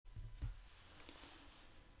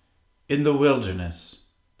In the wilderness,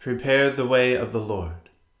 prepare the way of the Lord.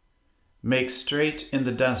 Make straight in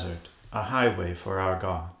the desert a highway for our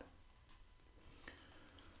God.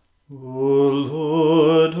 O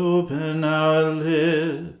Lord, open our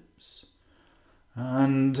lips,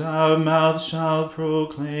 and our mouth shall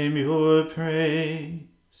proclaim your praise.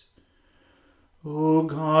 O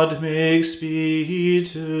God, make speed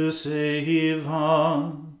to save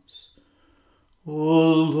us. O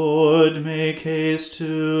Lord, make haste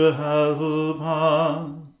to help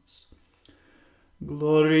us.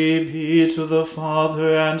 Glory be to the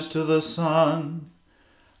Father, and to the Son,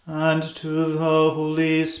 and to the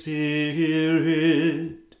Holy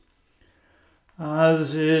Spirit,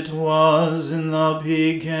 as it was in the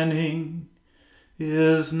beginning,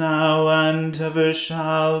 is now, and ever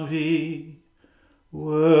shall be,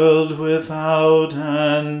 world without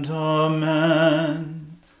end. Amen.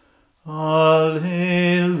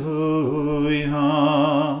 Alleluia.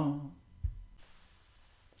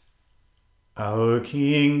 Our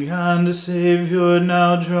King and Saviour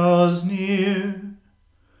now draws near.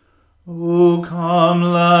 O come,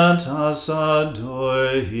 let us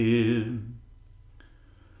adore him.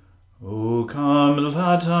 O come,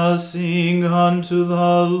 let us sing unto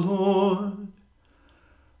the Lord.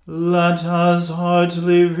 Let us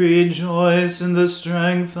heartily rejoice in the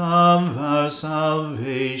strength of our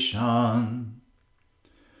salvation.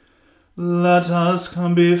 Let us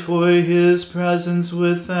come before his presence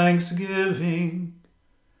with thanksgiving,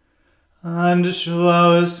 and show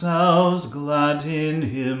ourselves glad in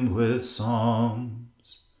him with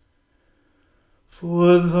psalms.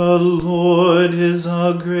 For the Lord is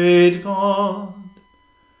a great God,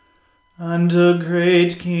 and a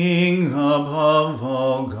great King above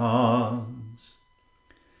all gods.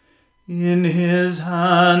 In his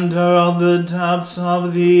hand are all the depths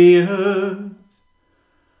of the earth,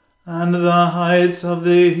 and the heights of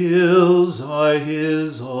the hills are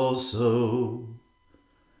his also.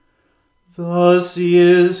 The sea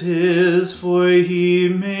is his, for he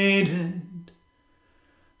made it,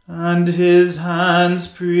 and his hands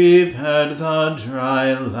prepared the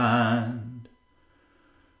dry land.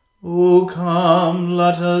 O come,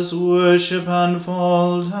 let us worship and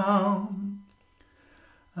fall down,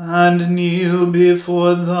 and kneel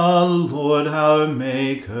before the Lord our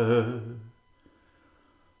Maker.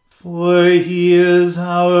 For he is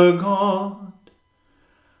our God,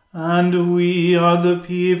 and we are the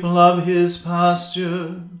people of his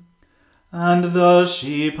pasture, and the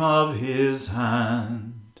sheep of his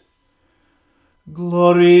hand.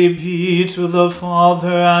 Glory be to the Father,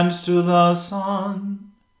 and to the Son,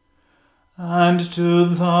 and to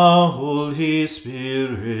the Holy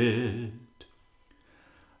Spirit,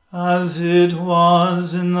 as it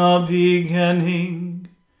was in the beginning,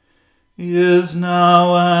 is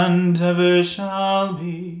now, and ever shall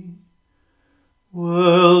be,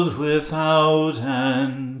 world without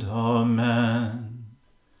end. Amen.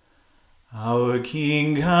 Our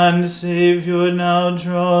King and Saviour now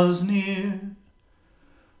draws near.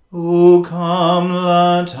 O come,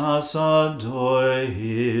 let us adore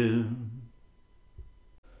him.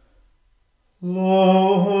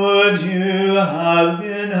 Lord, you have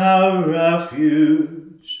been our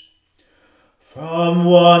refuge from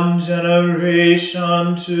one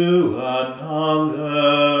generation to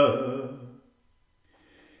another.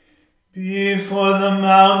 Before the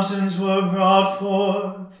mountains were brought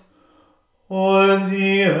forth, or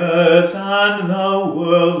the earth and the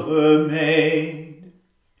world were made,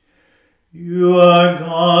 you are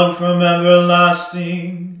God from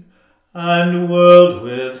everlasting, and world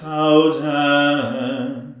without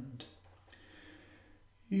end.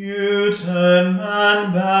 You turn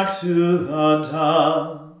man back to the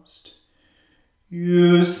dust.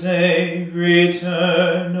 You say,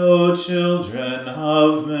 return, O children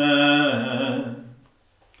of men.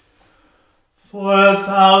 For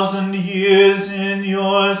 1,000 years in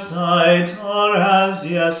your sight are as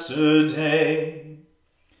yesterday,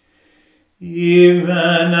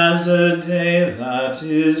 even as a day that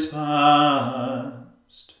is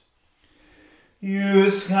past. You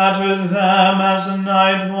scatter them as a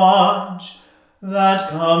night watch that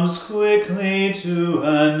comes quickly to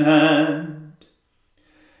an end.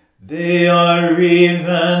 They are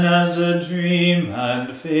even as a dream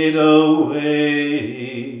and fade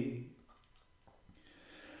away.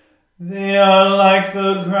 They are like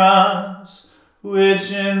the grass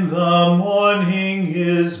which in the morning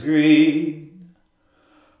is green,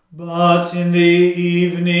 but in the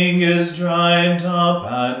evening is dried up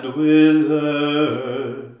and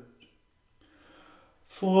withered.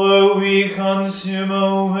 For we consume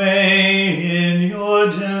away in your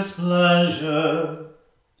displeasure,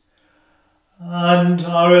 and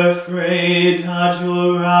are afraid at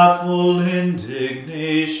your wrathful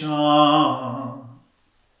indignation.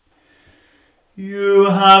 You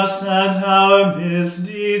have set our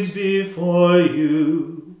misdeeds before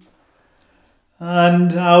you,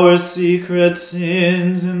 and our secret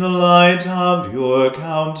sins in the light of your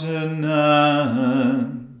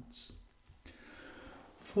countenance.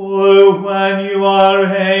 For when you are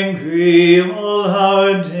angry, all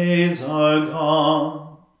our days are gone.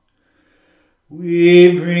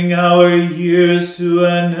 We bring our years to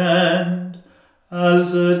an end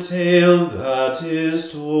as a tale that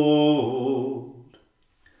is told.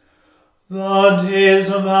 The days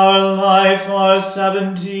of our life are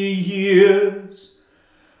 70 years,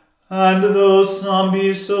 and though some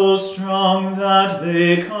be so strong that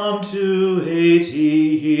they come to 80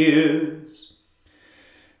 years,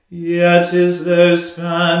 yet is their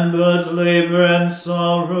span but labor and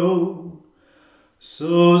sorrow.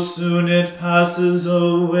 So soon it passes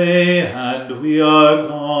away, and we are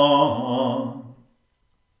gone.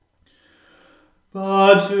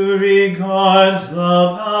 But who regards the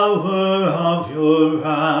power of your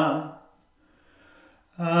wrath,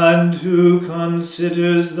 and who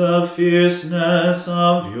considers the fierceness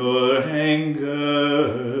of your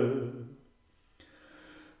anger?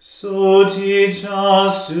 So teach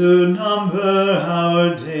us to number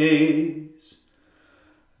our days,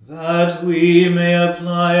 that we may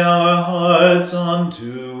apply our hearts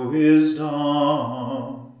unto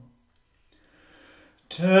wisdom.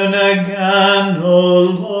 Turn again, O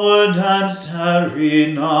Lord, and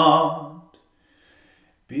tarry not.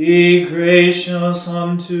 Be gracious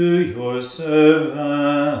unto your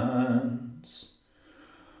servants.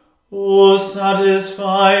 O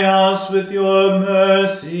satisfy us with your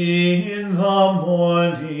mercy in the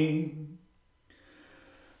morning.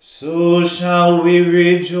 So shall we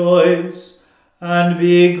rejoice and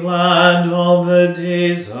be glad all the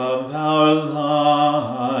days of our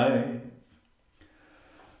life.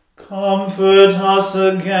 Comfort us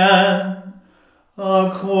again,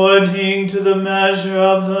 according to the measure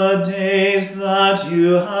of the days that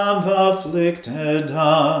you have afflicted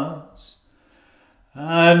us,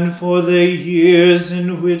 and for the years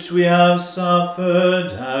in which we have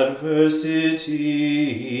suffered adversity.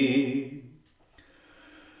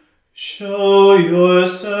 Show your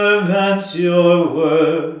servants your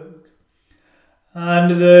work,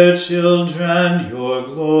 and their children your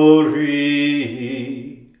glory.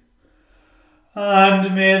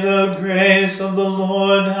 And may the grace of the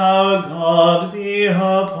Lord our God be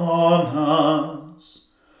upon us.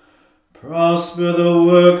 Prosper the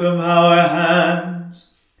work of our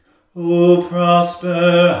hands, O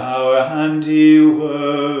prosper our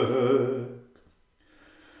handiwork.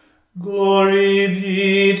 Glory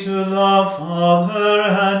be to the Father,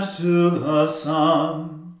 and to the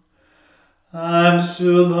Son, and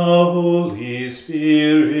to the Holy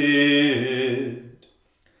Spirit,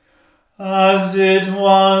 as it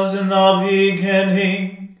was in the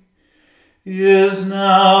beginning, is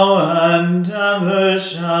now, and ever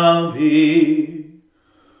shall be,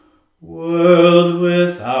 world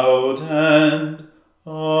without end.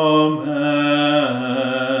 Amen.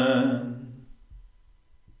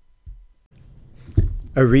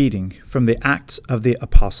 A reading from the Acts of the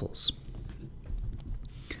Apostles.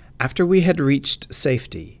 After we had reached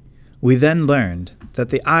safety, we then learned that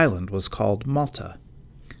the island was called Malta.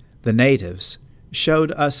 The natives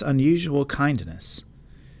showed us unusual kindness.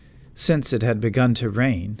 Since it had begun to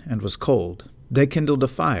rain and was cold, they kindled a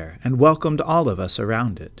fire and welcomed all of us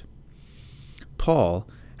around it. Paul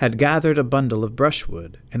had gathered a bundle of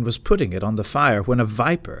brushwood and was putting it on the fire when a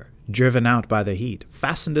viper, driven out by the heat,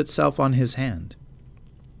 fastened itself on his hand.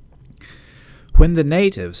 When the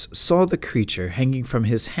natives saw the creature hanging from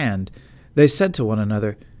his hand, they said to one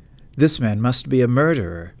another, "This man must be a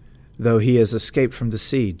murderer, though he has escaped from the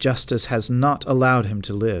sea, justice has not allowed him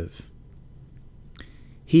to live."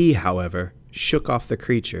 He, however, shook off the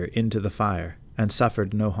creature into the fire and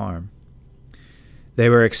suffered no harm. They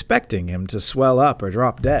were expecting him to swell up or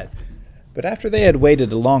drop dead, but after they had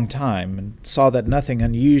waited a long time and saw that nothing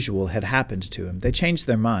unusual had happened to him, they changed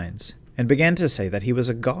their minds and began to say that he was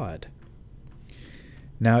a god.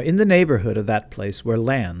 Now in the neighborhood of that place were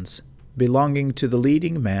lands belonging to the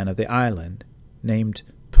leading man of the island, named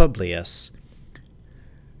Publius,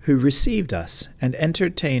 who received us and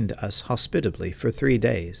entertained us hospitably for 3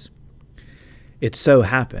 days. It so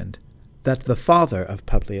happened that the father of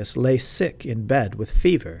Publius lay sick in bed with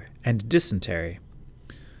fever and dysentery.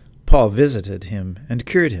 Paul visited him and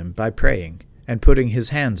cured him by praying and putting his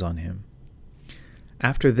hands on him.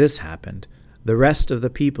 After this happened, the rest of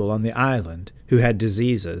the people on the island who had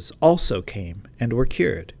diseases also came and were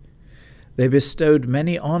cured. They bestowed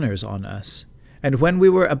many honors on us, and when we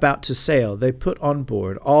were about to sail, they put on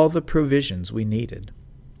board all the provisions we needed.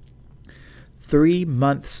 3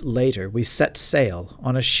 months later, we set sail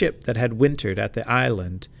on a ship that had wintered at the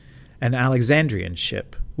island, an Alexandrian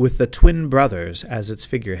ship, with the twin brothers as its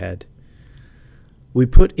figurehead. We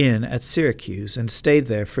put in at Syracuse and stayed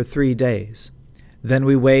there for 3 days. Then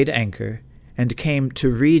we weighed anchor and came to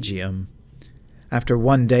Rhegium. After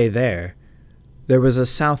 1 day there was a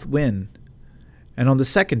south wind, and on the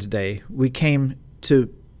 2nd day we came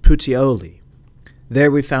to Puteoli. There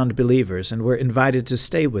we found believers and were invited to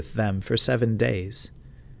stay with them for 7 days,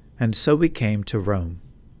 and so we came to Rome.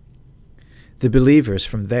 The believers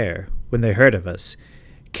from there, when they heard of us,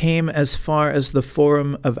 came as far as the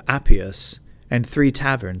Forum of Appius and 3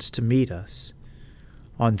 taverns to meet us.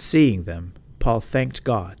 On seeing them, Paul thanked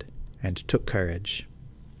God and took courage.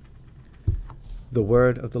 The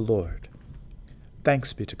word of the Lord.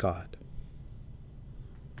 Thanks be to God.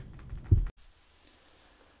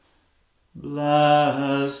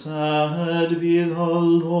 Blessed be the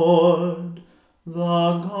Lord, the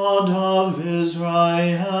God of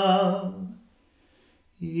Israel.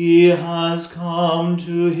 He has come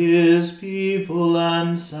to his people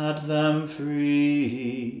and set them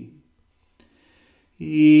free.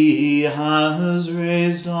 He has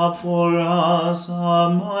raised up for us a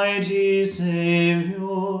mighty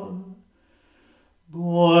Saviour,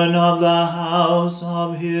 born of the house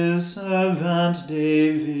of his servant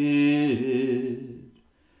David.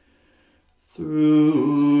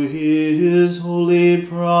 Through his holy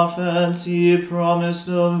prophets he promised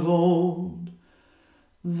of old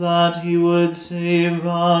that he would save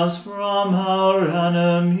us from our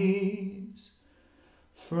enemies,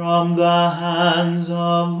 from the hands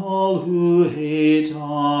of all who hate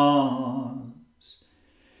us.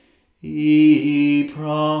 He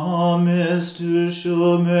promised to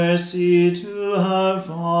show mercy to our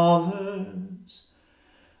fathers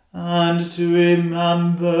and to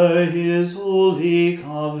remember his holy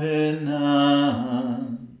covenant.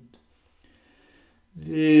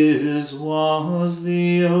 This was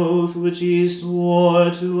the oath which he swore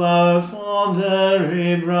to our father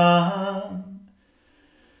Abraham,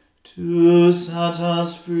 to set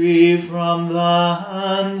us free from the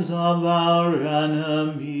hands of our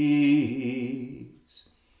enemies,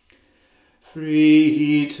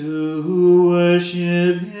 free to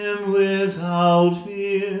worship him without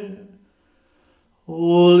fear,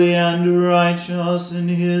 holy and righteous in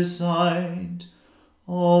his sight,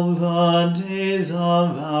 all the days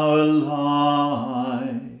of our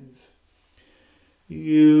life.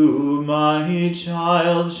 You, my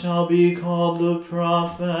child, shall be called the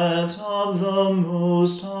prophet of the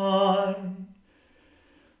Most High,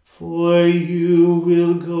 for you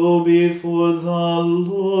will go before the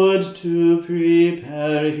Lord to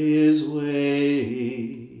prepare his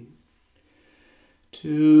way,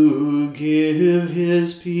 to give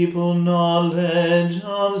his people knowledge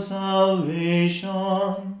of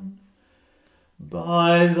salvation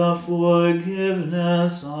by the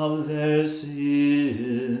forgiveness of their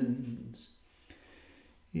sins,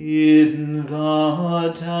 in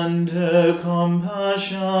the tender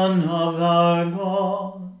compassion of our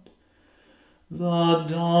God. The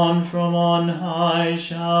dawn from on high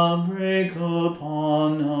shall break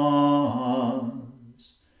upon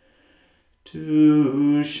us,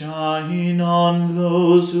 to shine on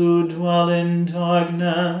those who dwell in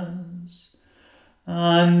darkness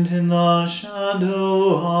and in the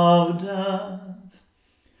shadow of death,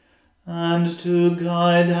 and to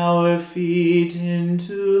guide our feet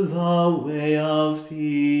into the way of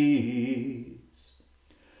peace.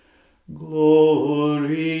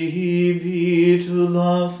 Glory be to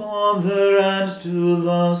the Father and to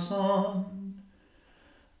the Son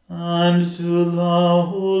and to the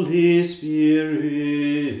Holy Spirit,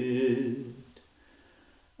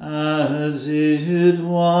 as it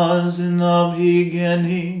was in the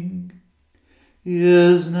beginning,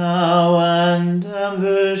 is now, and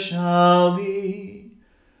ever shall be,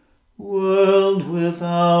 world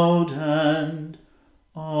without end.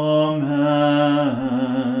 Amen.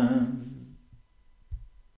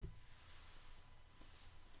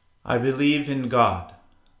 I believe in God,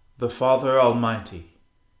 the Father Almighty,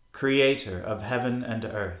 Creator of heaven and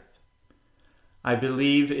earth. I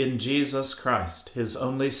believe in Jesus Christ, his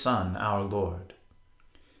only Son, our Lord.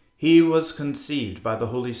 He was conceived by the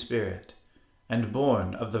Holy Spirit and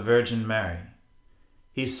born of the Virgin Mary.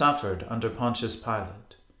 He suffered under Pontius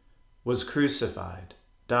Pilate, was crucified,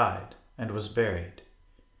 died, and was buried.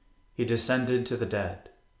 He descended to the dead.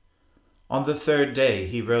 On the 3rd day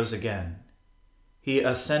he rose again. He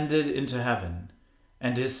ascended into heaven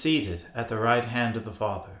and is seated at the right hand of the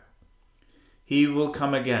Father. He will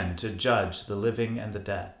come again to judge the living and the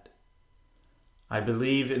dead. I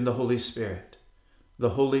believe in the Holy Spirit,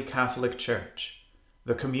 the Holy Catholic Church,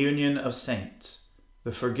 the communion of saints,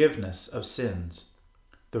 the forgiveness of sins,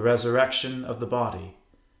 the resurrection of the body,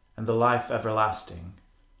 and the life everlasting.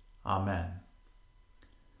 Amen.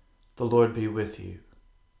 The Lord be with you.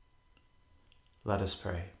 Let us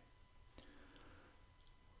pray.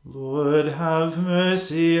 Lord, have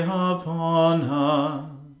mercy upon us.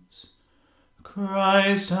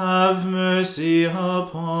 Christ, have mercy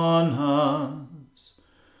upon us.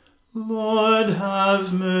 Lord,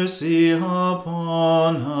 have mercy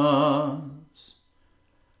upon us.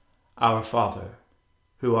 Our Father,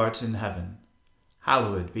 who art in heaven,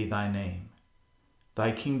 hallowed be thy name.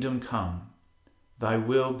 Thy kingdom come, thy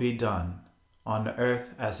will be done, on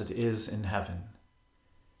earth as it is in heaven.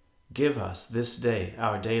 Give us this day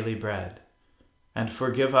our daily bread, and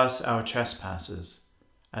forgive us our trespasses,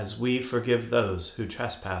 as we forgive those who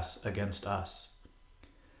trespass against us.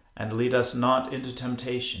 And lead us not into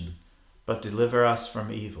temptation, but deliver us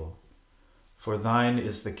from evil. For thine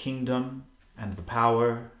is the kingdom, and the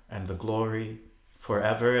power, and the glory,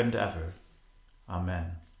 forever and ever.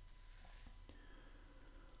 Amen.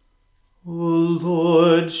 O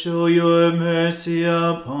Lord, show your mercy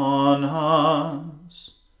upon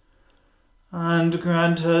us, and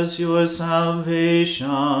grant us your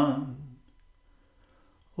salvation.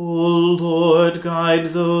 O Lord,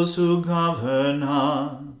 guide those who govern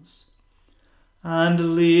us,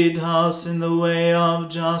 and lead us in the way of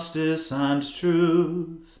justice and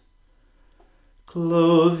truth.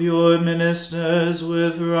 Clothe your ministers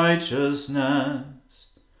with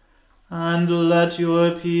righteousness, and let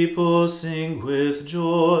your people sing with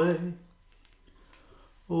joy.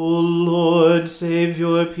 O Lord, save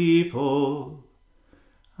your people,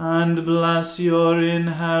 and bless your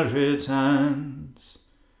inheritance.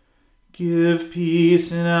 Give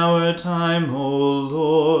peace in our time, O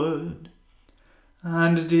Lord,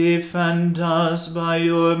 and defend us by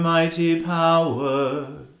your mighty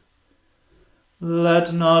power.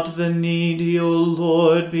 Let not the needy, O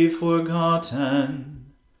Lord, be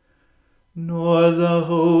forgotten, nor the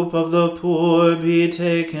hope of the poor be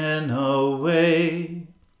taken away.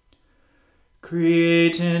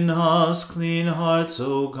 Create in us clean hearts,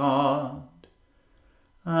 O God,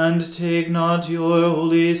 and take not your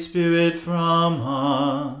Holy Spirit from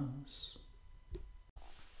us.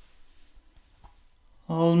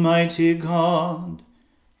 Almighty God,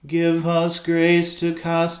 give us grace to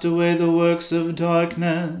cast away the works of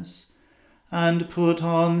darkness, and put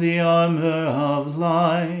on the armor of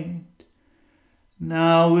light.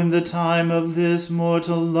 Now in the time of this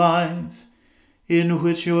mortal life, in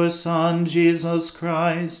which your Son, Jesus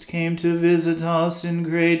Christ, came to visit us in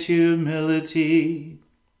great humility,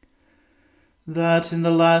 that in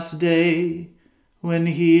the last day, when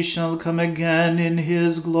he shall come again in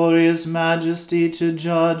his glorious majesty to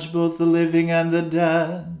judge both the living and the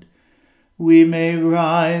dead, we may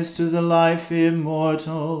rise to the life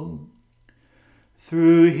immortal.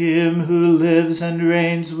 Through him who lives and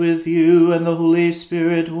reigns with you and the Holy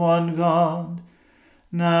Spirit, one God,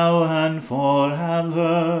 now and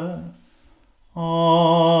forever.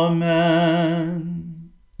 Amen.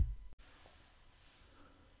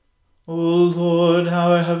 O Lord,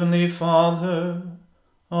 our heavenly Father,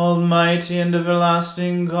 almighty and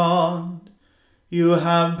everlasting God, you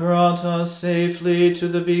have brought us safely to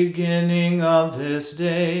the beginning of this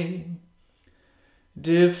day.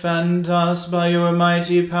 Defend us by your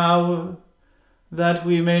mighty power, that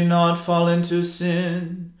we may not fall into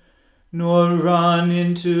sin, nor run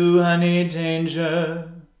into any danger,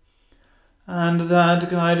 and that,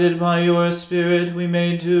 guided by your Spirit, we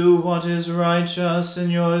may do what is righteous in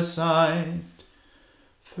your sight.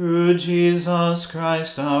 Through Jesus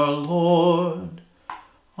Christ our Lord.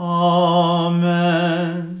 Amen.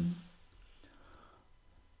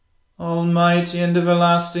 Almighty and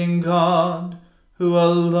everlasting God, who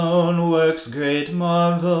alone works great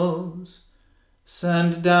marvels,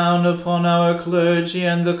 send down upon our clergy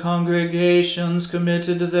and the congregations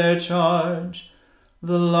committed to their charge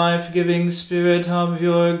the life-giving Spirit of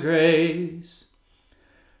your grace.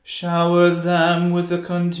 Shower them with the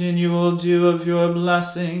continual dew of your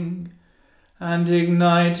blessing, and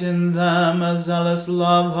ignite in them a zealous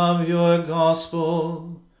love of your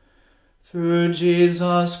gospel. Through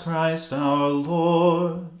Jesus Christ our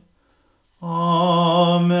Lord.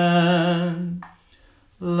 Amen.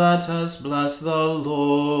 Let us bless the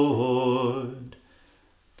Lord.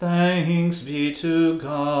 Thanks be to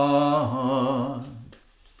God.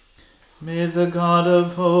 May the God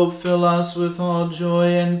of hope fill us with all joy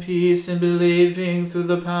and peace in believing through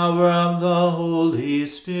the power of the Holy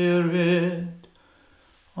Spirit,